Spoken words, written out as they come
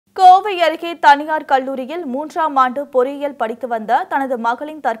கோவை அருகே தனியார் கல்லூரியில் 3ஆம் ஆண்டு பொறியியல் படித்து வந்த தனது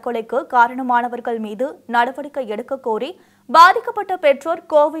மகளின் தற்கொலைக்கு காரணமானவர்கள் மீது நடவடிக்கை எடுக்க கோரி பாதிக்கப்பட்ட பெற்றோர்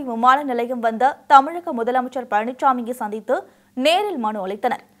கோவை விமான நிலையம் வந்த தமிழக முதலமைச்சர் பழனிசாமியை சந்தித்து நேரில் மனு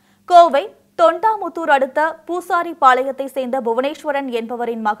அளித்தனர். கோவை தொண்டாமுத்தூர் அடுத்த பூசாரிபாளையத்தை சேர்ந்த புவனேஸ்வரன்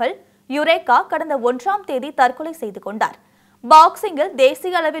என்பவரின் மகள் யுரேகா கடந்த 1ஆம் தேதி தற்கொலை செய்து கொண்டார். பாக்ஸிங்கில்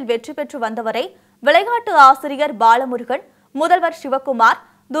தேசிய அளவில் வெற்றி பெற்று வந்தவரை விளையாட்டு ஆசிரியர் பாலமுருகன், முதல்வர் சிவக்குமார்,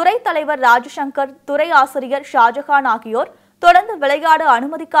 துறை தலைவர் ராஜசங்கர், துறை ஆசிரியர் ஷாஜகான் ஆகியோர் தொடர்ந்து விளையாட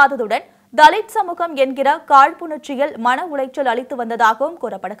அனுமதிக்காததுடன் தலித் சமூகம் என்கிற காழ்ப்புணர்ச்சியில் மன உளைச்சல் அளித்து வந்ததாகவும்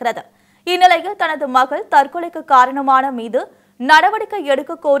கூறப்படுகிறது. இந்நிலையில் தனது மகள் தற்கொலைக்கு காரணமான மீது நடவடிக்கை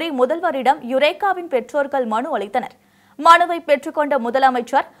எடுக்க கோரி முதல்வரிடம் யுரேகாவின் பெற்றோர்கள் மனு அளித்தனர். மனுவை பெற்றுக்கொண்ட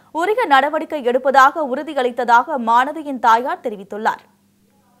முதலமைச்சர் உரிய நடவடிக்கை எடுப்பதாக உறுதியளித்ததாக மாணவியின் தாயார் தெரிவித்துள்ளார்.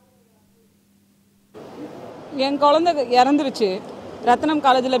 என் குழந்தை இறந்துருச்சு. ரத்னம்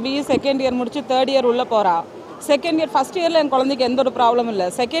காலேஜில் பிஇ செகண்ட் இயர் முடிச்சு 3rd இயர் உள்ளே போகிறா. செகண்ட் இயர் ஃபஸ்ட் இயரில் என் குழந்தைக்கு எந்த ஒரு ப்ராப்ளம் இல்லை.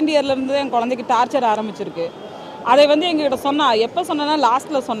 செகண்ட் இயர்லேருந்து என் குழந்தைக்கு டார்ச்சர் ஆரம்பிச்சிருக்கு. அதை எங்ககிட்ட சொன்னா, எப்போ சொன்னா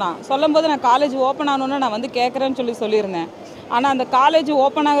லாஸ்ட்டில் சொன்னான். சொல்லும்போது நான் காலேஜ் ஓப்பன் ஆகணுன்னு நான் கேட்குறேன்னு சொல்லியிருந்தேன். ஆனால் அந்த காலேஜ்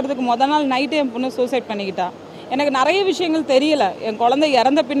ஓப்பன் ஆகிறதுக்கு முதல் நாள் நைட்டு என் பொண்ணு சூசைட் பண்ணிக்கிட்டா. எனக்கு நிறைய விஷயங்கள் தெரியல. என் குழந்தை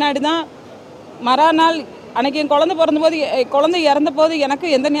இறந்த பின்னாடி தான் மறுநாள் அன்றைக்கி என் குழந்தை பிறந்தபோது குழந்தை இறந்த போது எனக்கு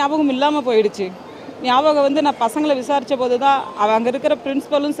எந்த ஞாபகமும் இல்லாமல் போயிடுச்சு. ஞாபகம் நான் பசங்களை விசாரித்த போது தான் அங்கே இருக்கிற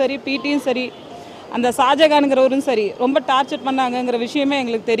பிரின்ஸிபலும் சரி, பிடியும் சரி, அந்த ஷாஜகானுங்கிறவரும் சரி ரொம்ப டார்ச்சர் பண்ணாங்கங்கிற விஷயமே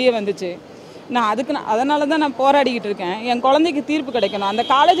எங்களுக்கு தெரிய வந்துச்சு. அதனால தான் நான் போராடிக்கிட்டு இருக்கேன். என் குழந்தைக்கு தீர்ப்பு கிடைக்கணும். அந்த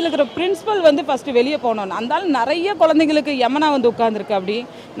காலேஜில் இருக்கிற பிரின்ஸிபல் ஃபஸ்ட்டு வெளியே போகணும். அந்தாலும் நிறைய குழந்தைங்களுக்கு யமனா உட்காந்துருக்கு. அப்படி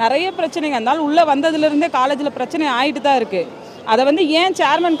நிறைய பிரச்சனைங்க அந்தாலும் உள்ளே வந்ததுலேருந்தே காலேஜில் பிரச்சனை ஆகிட்டு தான் இருக்குது. அதை ஏன்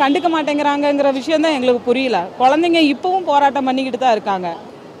சேர்மன் கண்டுக்க மாட்டேங்கிறாங்கங்கிற விஷயம் தான் எங்களுக்கு புரியல. குழந்தைங்க இப்போவும் போராட்டம் பண்ணிக்கிட்டு தான் இருக்காங்க.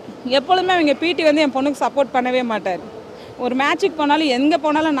 எப்பொழுதுமே அவங்க பிடி என் பொண்ணுக்கு சப்போர்ட் பண்ணவே மாட்டார். ஒரு மேட்சுக்கு போனாலும் எங்கே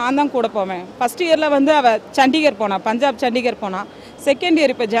போனாலும் நான் தான் கூட போவேன். ஃபஸ்ட் இயரில் அவள் சண்டிகர் போனான், பஞ்சாப் சண்டிகர் போனான். செகண்ட்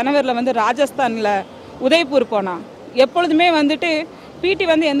இயர் இப்போ ஜனவரியில் ராஜஸ்தானில் உதய்பூர் போனான். எப்பொழுதுமே பிடி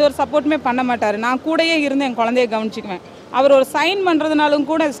எந்த ஒரு சப்போர்ட்டுமே பண்ண மாட்டார். நான் கூடயே இருந்து என் குழந்தைய கவனிச்சிக்குவேன். அவர் ஒரு சைன் பண்ணுறதுனாலும்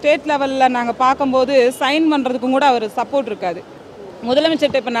கூட ஸ்டேட் லெவலில் நாங்கள் பார்க்கும்போது சைன் பண்ணுறதுக்கும் கூட அவர் சப்போர்ட் இருக்காது.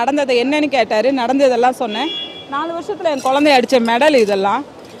 முதலமைச்சர்கிட்ட இப்போ நடந்ததை என்னன்னு கேட்டார். நடந்ததெல்லாம் சொன்னேன். 4 வருஷத்தில் என் குழந்தைய அடித்த மெடல் இதெல்லாம்.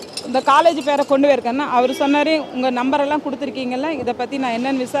 இந்த காலேஜ் பேரை கொண்டு போயிருக்கேன்னா அவர் சொன்னார், உங்கள் நம்பரெல்லாம் கொடுத்துருக்கீங்கல்ல, இதை பற்றி நான்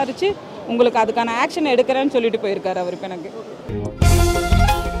என்னென்னு விசாரித்து உங்களுக்கு அதுக்கான ஆக்ஷன் எடுக்கிறேன்னு சொல்லிட்டு போயிருக்காரு அவர் இப்போ எனக்கு.